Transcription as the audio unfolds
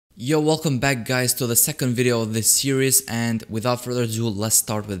Yo, welcome back guys to the second video of this series, and without further ado, let's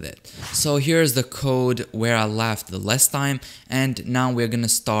start with it. So here's the code where I left the last time, and now we're gonna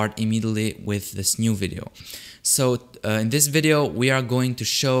start immediately with this new video. So in this video we are going to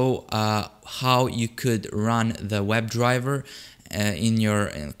show how you could run the WebDriver in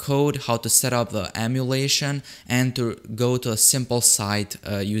your code, how to set up the emulation, and to go to a simple site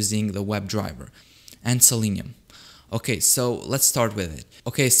using the WebDriver and Selenium. Okay, so let's start with it.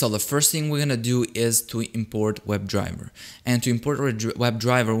 Okay, so the first thing we're gonna do is to import WebDriver. And to import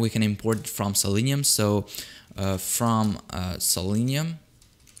WebDriver, we can import it from Selenium. So from Selenium,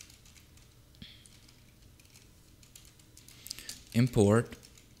 import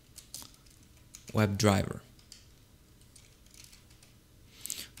WebDriver.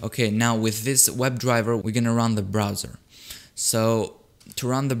 Okay, now with this WebDriver, we're gonna run the browser. So to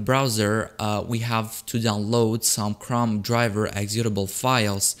run the browser, we have to download some chromedriver executable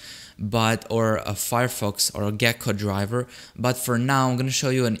files, or a Firefox or a Gecko driver. But for now, I'm going to show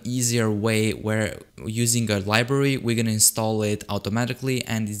you an easier way where using a library, we're going to install it automatically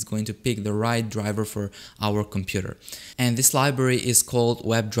and it's going to pick the right driver for our computer. And this library is called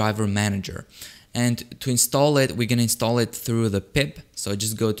WebDriver Manager. And to install it, we're going to install it through the pip. So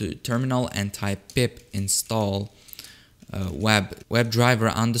just go to terminal and type pip install WebDriver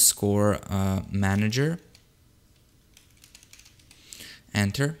 _ manager,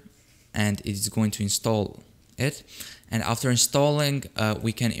 enter, and it's going to install it. And after installing,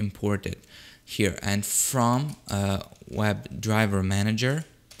 we can import it here. And from WebDriver manager,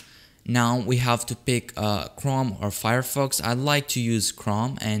 now we have to pick Chrome or Firefox. I'd like to use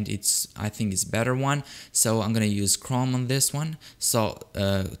Chrome, and I think it's better one, so I'm gonna use Chrome on this one. So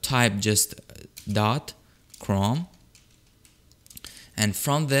type just .chrome. And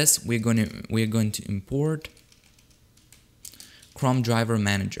from this, we're going to import chromedriver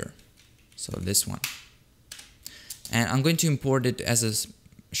manager. So this one. And I'm going to import it as a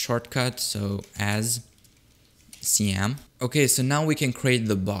shortcut, so as cm. Okay, so now we can create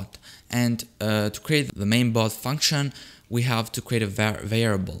the bot. And to create the main bot function, we have to create a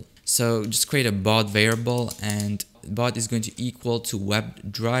variable. So just create a bot variable, and bot is going to equal to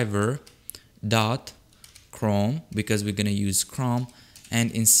WebDriver dot Chrome, because we're going to use Chrome. And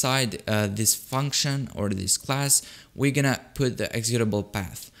inside this function or this class, we're gonna put the executable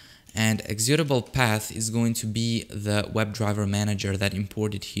path. And executable path is going to be the WebDriver manager that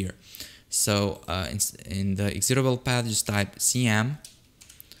imported here. So in the executable path, just type cm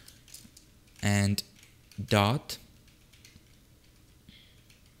and dot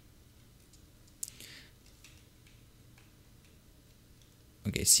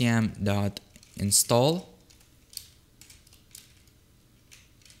cm dot install.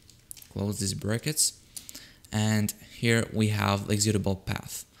 Close these brackets, and here we have the executable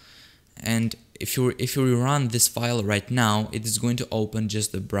path. And if you run this file right now, it is going to open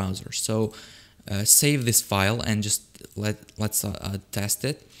just the browser. So save this file and just let's test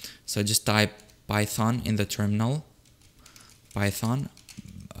it. So just type python in the terminal, python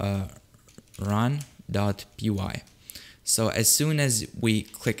run.py. So as soon as we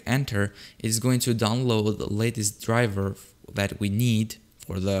click enter, it is going to download the latest driver that we need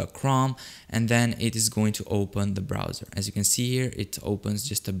for the Chrome, and then it is going to open the browser. As you can see here, it opens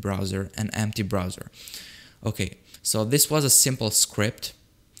just a browser, an empty browser. Okay, so this was a simple script,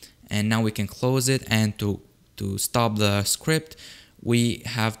 and now we can close it. And to stop the script, we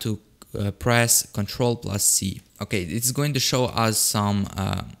have to press Ctrl+C. Okay, it's going to show us some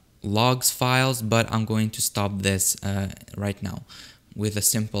logs files, but I'm going to stop this right now with a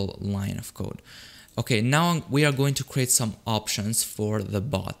simple line of code. Okay, now we are going to create some options for the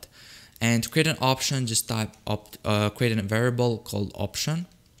bot. And to create an option, just type create a variable called option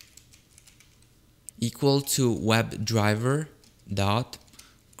equal to WebDriver dot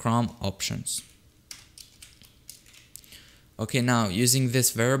Chrome options. Okay, now using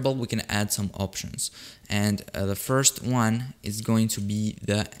this variable, we can add some options. And the first one is going to be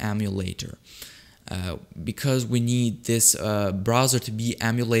the emulator. Because we need this browser to be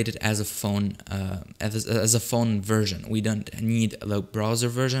emulated as a phone version. We don't need the browser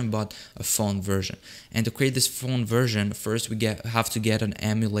version, but a phone version. And to create this phone version, first we have to get an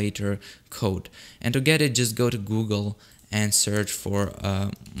emulator code. And to get it, just go to Google and search for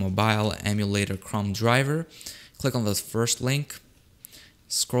mobile emulator chromedriver. Click on the first link,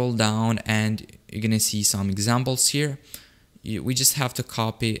 scroll down, and you're gonna see some examples here. We just have to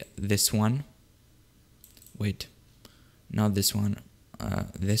copy this one. Wait, not this one,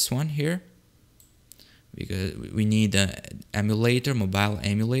 this one here, because we need an emulator, mobile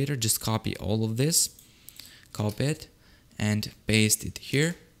emulator. Just copy all of this, copy it and paste it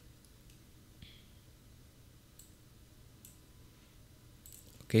here.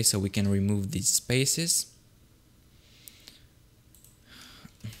 Okay, so we can remove these spaces.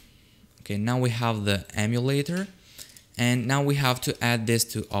 Okay, now we have the emulator, and now we have to add this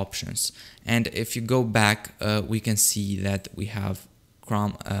to options. And if you go back, we can see that we have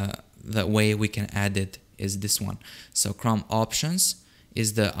Chrome, the way we can add it is this one. So Chrome options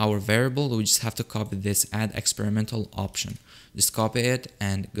is our variable. We just have to copy this add experimental option. Just copy it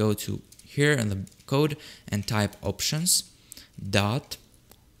and go to here in the code and type options dot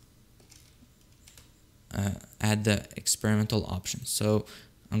add the experimental option. So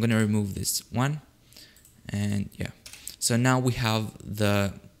I'm gonna remove this one, and yeah. So now we have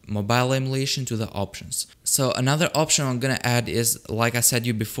the mobile emulation to the options. So another option I'm gonna add is, like I said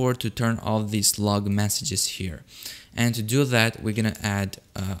you before, to turn off these log messages here. And to do that, we're gonna add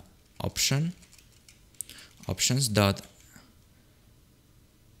options dot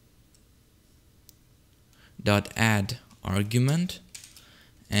add argument,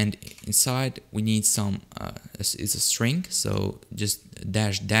 and inside we need some it's a string, so just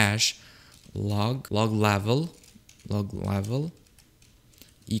dash log level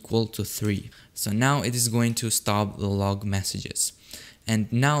equal to 3. So now it is going to stop the log messages.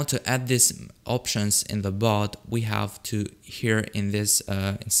 And now to add these options in the bot, we have to here in this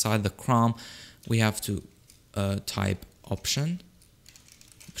inside the Chrome, we have to type options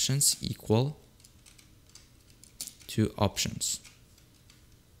equal to options.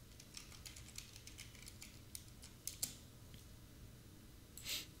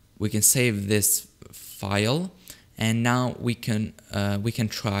 We can save this file, and now we can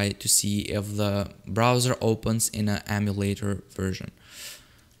try to see if the browser opens in an emulator version.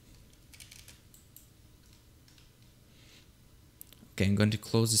 Okay, I'm going to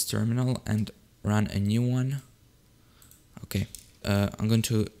close this terminal and run a new one. Okay, I'm going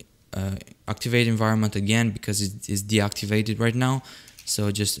to activate environment again because it is deactivated right now. So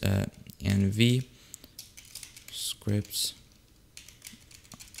just env scripts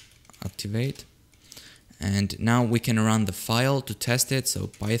activate, and now we can run the file to test it.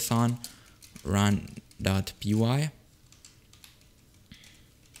 So python run.py.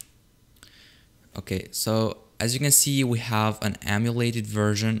 Okay, so as you can see, we have an emulated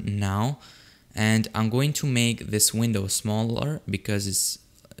version now, and I'm going to make this window smaller because it's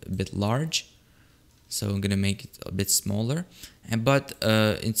a bit large. So I'm gonna make it a bit smaller, but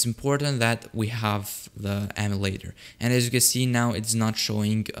it's important that we have the emulator. And as you can see now, it's not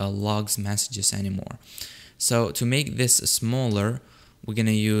showing logs messages anymore. So to make this smaller, we're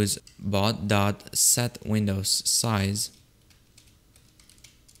gonna use bot.setWindowsSize.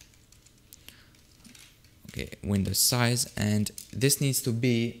 Okay, window size, and this needs to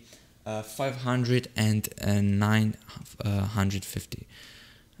be 500 and 950.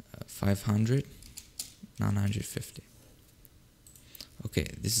 500. 950. Okay,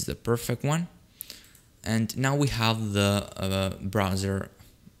 this is the perfect one, and now we have the browser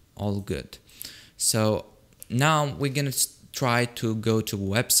all good. So now we're gonna try to go to a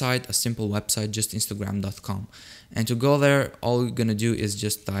website, a simple website, just instagram.com, and to go there, all we're gonna do is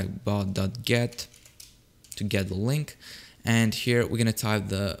just type bot.get to get the link, and here we're gonna type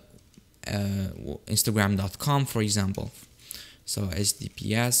the instagram.com, for example. So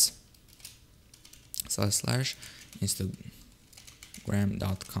https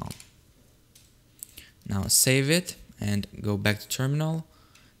 /instagram.com. Now save it and go back to terminal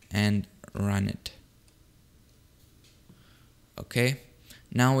and run it. Okay,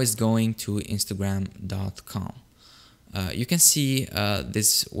 now it's going to instagram.com. You can see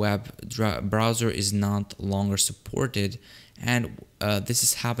this web browser is not longer supported, and this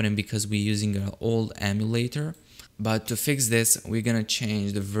is happening because we're using an old emulator. But to fix this, we're gonna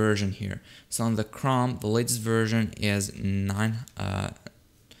change the version here. So on the Chrome, the latest version is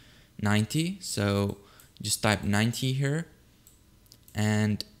 90. So just type 90 here,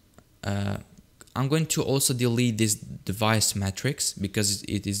 and I'm going to also delete this device metrics because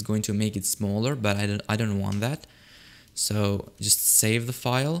it is going to make it smaller, but I don't want that. So just save the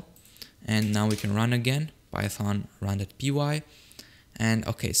file, and now we can run again, python run.py, and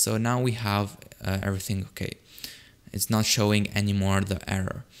okay, so now we have everything okay. It's not showing anymore the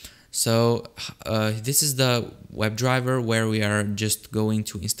error. So this is the WebDriver where we are just going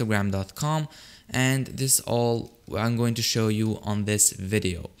to instagram.com, and this is all I'm going to show you on this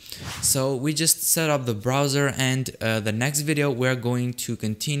video. So we just set up the browser, and the next video we're going to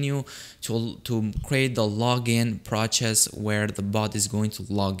continue to create the login process where the bot is going to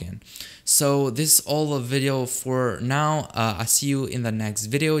log in. So this is all the video for now. I'll see you in the next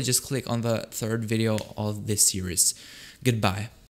video. Just click on the third video of this series. Goodbye.